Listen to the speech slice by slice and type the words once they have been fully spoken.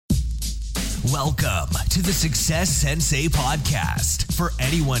Welcome to the Success Sensei podcast for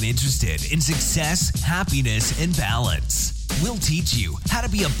anyone interested in success, happiness, and balance. We'll teach you how to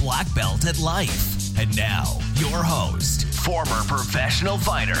be a black belt at life. And now, your host, former professional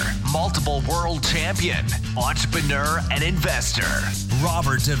fighter, multiple world champion, entrepreneur, and investor,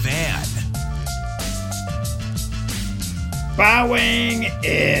 Robert Devan. Bowing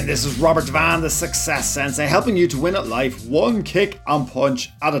in. This is Robert Devan, the Success Sensei, helping you to win at life one kick and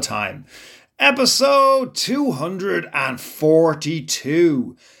punch at a time. Episode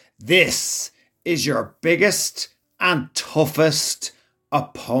 242. This is your biggest and toughest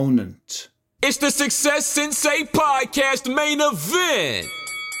opponent. It's the Success Sensei podcast main event.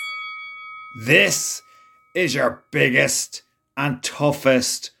 This is your biggest and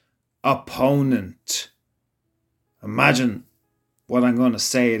toughest opponent. Imagine what I'm going to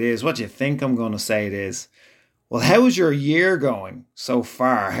say it is. What do you think I'm going to say it is? Well, how's your year going so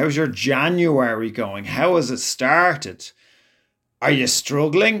far? How's your January going? How has it started? Are you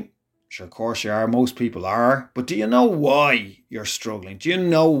struggling? Sure, of course you are. Most people are. But do you know why you're struggling? Do you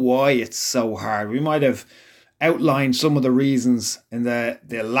know why it's so hard? We might have outlined some of the reasons in the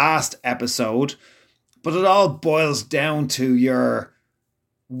last episode, but it all boils down to your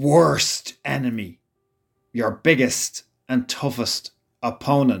worst enemy, your biggest and toughest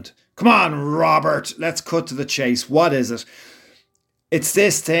opponent. Come on, Robert, let's cut to the chase. What is it? It's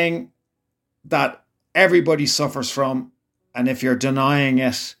this thing that everybody suffers from, and if you're denying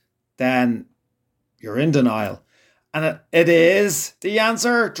it, then you're in denial. And it is, the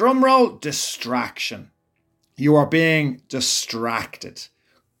answer, drum roll, distraction. You are being distracted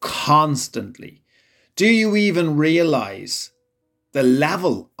constantly. Do you even realize the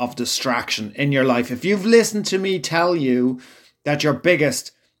level of distraction in your life? If you've listened to me tell you that your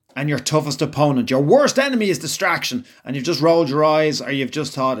biggest and your toughest opponent, your worst enemy is distraction, and you've just rolled your eyes or you've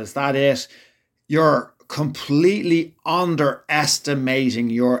just thought, is that it? You're completely underestimating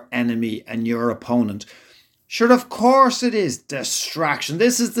your enemy and your opponent. Sure, of course it is distraction.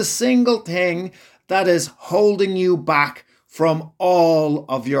 This is the single thing that is holding you back from all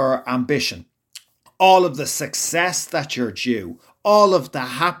of your ambition, all of the success that you're due, all of the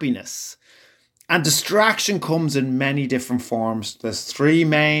happiness. And distraction comes in many different forms. There's three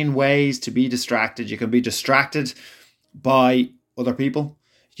main ways to be distracted. You can be distracted by other people.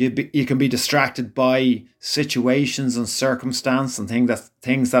 You can be distracted by situations and circumstance and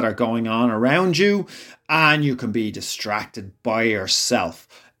things that are going on around you. And you can be distracted by yourself.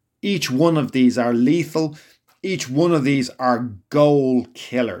 Each one of these are lethal. Each one of these are goal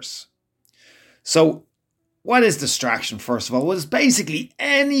killers. So what is distraction, first of all? Well, it's basically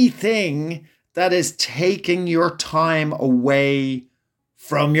anything that is taking your time away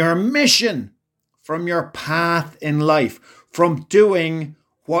from your mission, from your path in life, from doing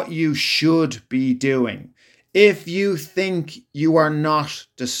what you should be doing. If you think you are not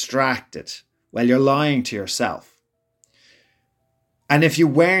distracted, well, you're lying to yourself. And if you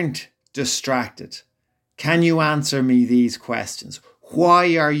weren't distracted, can you answer me these questions?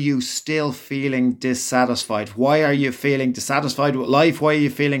 Why are you still feeling dissatisfied? Why are you feeling dissatisfied with life? Why are you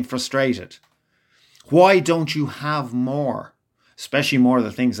feeling frustrated? Why don't you have more, especially more of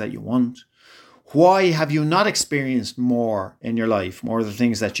the things that you want? Why have you not experienced more in your life, more of the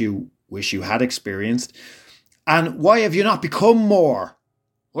things that you wish you had experienced? And why have you not become more?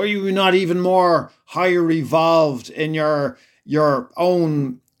 Why are you not even more higher evolved in your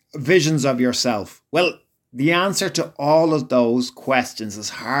own visions of yourself? Well, the answer to all of those questions,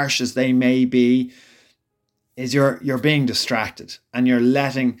 as harsh as they may be, is you're being distracted and you're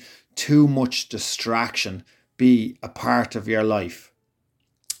letting too much distraction be a part of your life.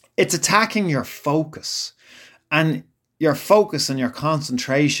 It's attacking your focus, and your focus and your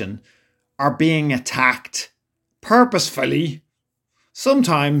concentration are being attacked purposefully,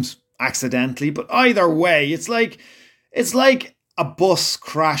 sometimes accidentally, but either way, it's like a bus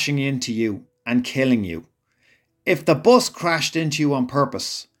crashing into you and killing you. If the bus crashed into you on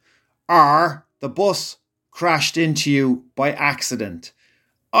purpose, or the bus crashed into you by accident,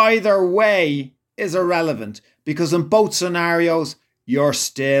 either way is irrelevant, because in both scenarios, you're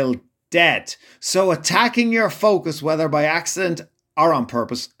still dead. So attacking your focus, whether by accident or on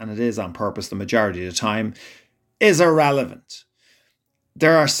purpose, and it is on purpose the majority of the time, is irrelevant.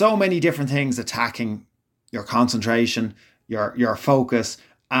 There are so many different things attacking your concentration, your focus,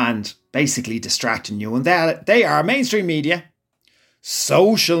 and basically distracting you. And they are mainstream media,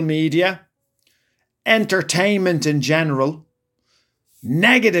 social media, entertainment in general,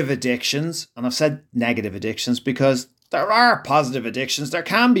 negative addictions. And I've said negative addictions because there are positive addictions. There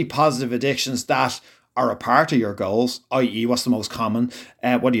can be positive addictions that are a part of your goals, i.e. what's the most common?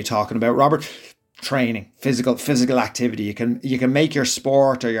 What are you talking about, Robert? Training, physical activity. You can make your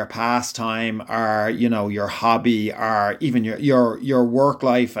sport or your pastime or, you know, your hobby or even your work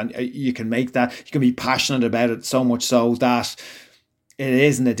life, and you can make that, you can be passionate about it so much so that it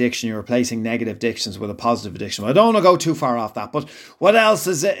is an addiction. You're replacing negative addictions with a positive addiction. Well, I don't want to go too far off that, but what else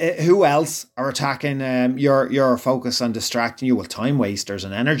is it? Who else are attacking your focus and distracting you? Well, time wasters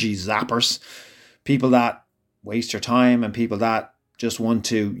and energy zappers, people that waste your time and people that just want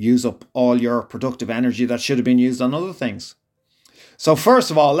to use up all your productive energy that should have been used on other things. So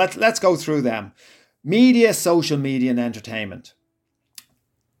first of all, let's go through them. Media, social media, and entertainment.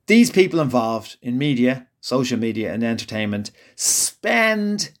 These people involved in media, social media, and entertainment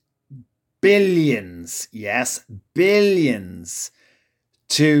spend billions, yes, billions,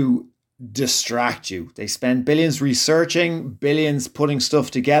 to distract you. They spend billions researching, billions putting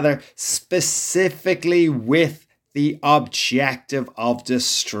stuff together, specifically with the objective of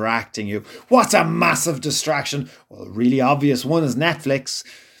distracting you. What's a massive distraction? Well, really obvious one is Netflix.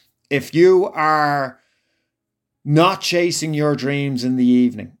 If you are not chasing your dreams in the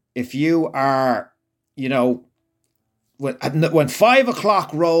evening, if you are, you know, when 5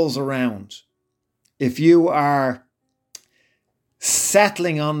 o'clock rolls around, if you are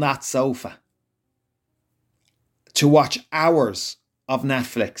settling on that sofa to watch hours of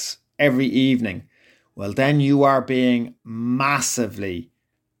Netflix every evening, well, then you are being massively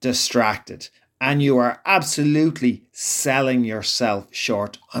distracted and you are absolutely selling yourself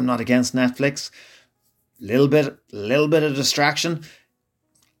short. I'm not against Netflix. Little bit of distraction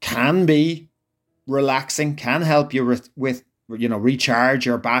can be relaxing, can help you with you know, recharge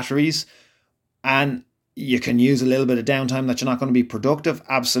your batteries, and you can use a little bit of downtime that you're not going to be productive.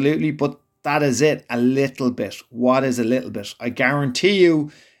 Absolutely, but that is it. A little bit. What is a little bit? I guarantee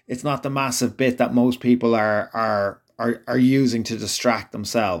you, it's not the massive bit that most people are using to distract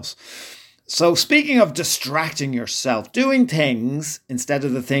themselves. So speaking of distracting yourself, doing things instead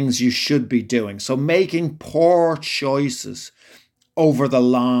of the things you should be doing. So making poor choices over the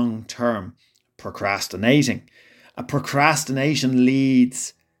long term. Procrastinating. A procrastination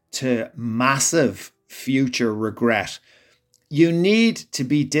leads to massive future regret. You need to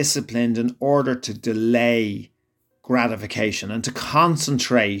be disciplined in order to delay gratification and to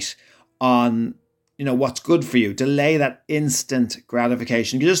concentrate on, you know, what's good for you. Delay that instant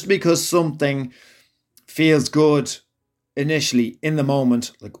gratification. Just because something feels good initially in the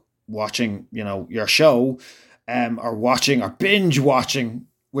moment, like watching, you know, your show, or watching or binge watching,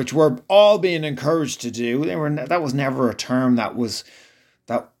 which we're all being encouraged to do. That was never a term that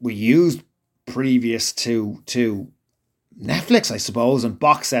we used previous to Netflix, I suppose, and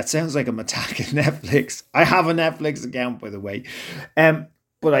box set. Sounds like I'm attacking Netflix. I have a Netflix account, by the way.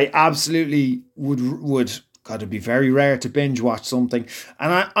 But I absolutely would got to be very rare to binge watch something.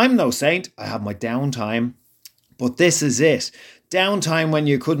 And I'm no saint. I have my downtime. But this is it. Downtime when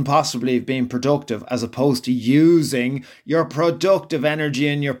you couldn't possibly have been productive, as opposed to using your productive energy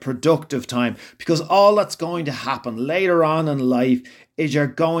and your productive time. Because all that's going to happen later on in life is you're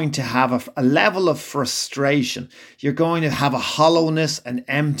going to have a level of frustration. You're going to have a hollowness, an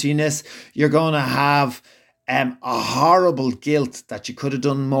emptiness. You're going to have a horrible guilt that you could have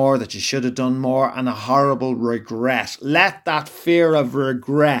done more, that you should have done more, and a horrible regret. Let that fear of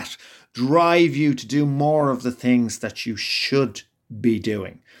regret drive you to do more of the things that you should be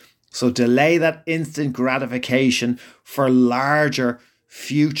doing. So delay that instant gratification for larger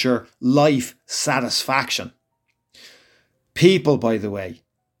future life satisfaction. People, by the way,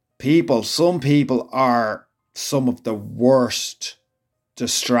 some people are some of the worst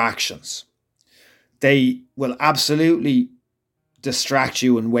distractions. They will absolutely distract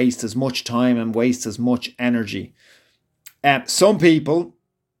you and waste as much time and waste as much energy. Some people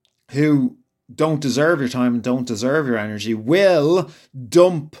who don't deserve your time and don't deserve your energy will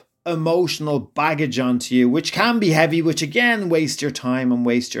dump emotional baggage onto you, which can be heavy, which again waste your time and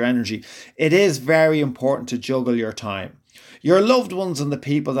waste your energy. It is very important to juggle your time. Your loved ones and the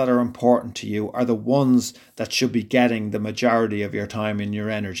people that are important to you are the ones that should be getting the majority of your time and your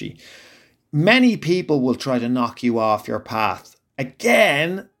energy. Many people will try to knock you off your path,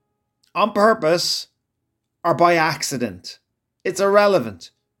 again, on purpose or by accident. It's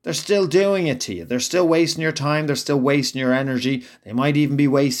irrelevant. They're still doing it to you. They're still wasting your time. They're still wasting your energy. They might even be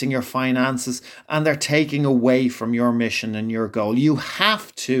wasting your finances, and they're taking away from your mission and your goal. You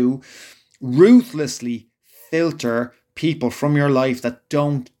have to ruthlessly filter people from your life that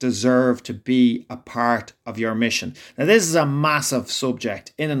don't deserve to be a part of your mission. Now, this is a massive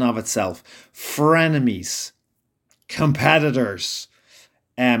subject in and of itself. Frenemies, competitors,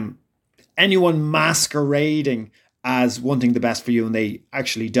 anyone masquerading as wanting the best for you and they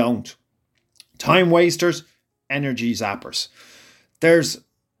actually don't. Time wasters, energy zappers. There's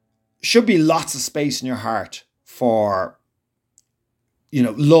should be lots of space in your heart for,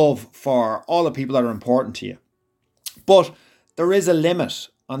 love for all the people that are important to you. But there is a limit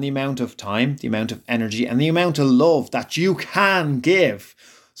on the amount of time, the amount of energy, and the amount of love that you can give.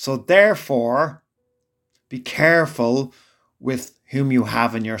 So therefore, be careful with whom you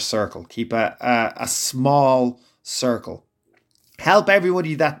have in your circle. Keep a small circle. Help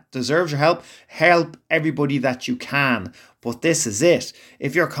everybody that deserves your help. Help everybody that you can. But this is it.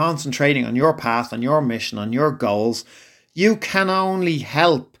 If you're concentrating on your path, on your mission, on your goals, you can only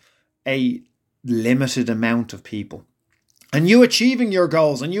help a limited amount of people. And you achieving your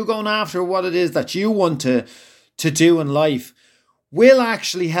goals and you going after what it is that you want to do in life will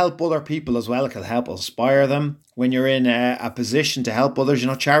actually help other people as well. It can help inspire them. When you're in a position to help others,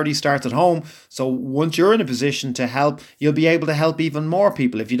 charity starts at home. So once you're in a position to help, you'll be able to help even more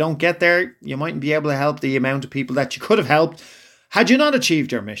people. If you don't get there, you mightn't be able to help the amount of people that you could have helped had you not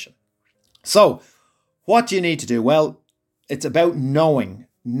achieved your mission. So what do you need to do? Well, it's about knowing.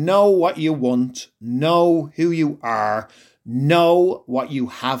 Know what you want. Know who you are. Know what you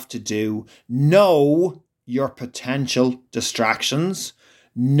have to do. Know your potential distractions.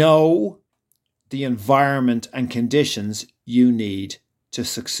 Know the environment and conditions you need to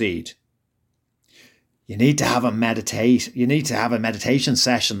succeed. You need to have a meditation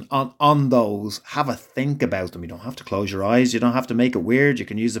session on those. Have a think about them. You don't have to close your eyes. You don't have to make it weird. You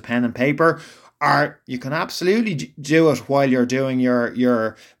can use a pen and paper, or you can absolutely do it while you're doing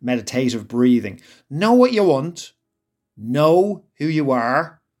your meditative breathing. Know what you want. Know who you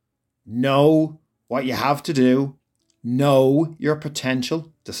are. Know what you have to do. Know your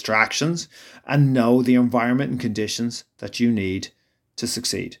potential distractions and know the environment and conditions that you need to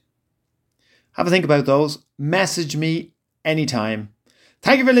succeed. Have a think about those. Message me anytime.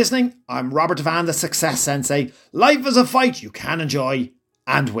 Thank you for listening. I'm Robert Devan, the Success Sensei. Life is a fight you can enjoy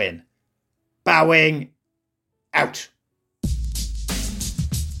and win. Bowing out.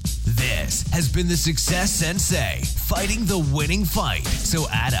 This has been the Success Sensei, fighting the winning fight. So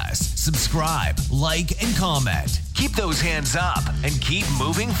add us, subscribe, like, and comment. Keep those hands up and keep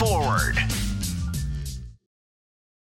moving forward.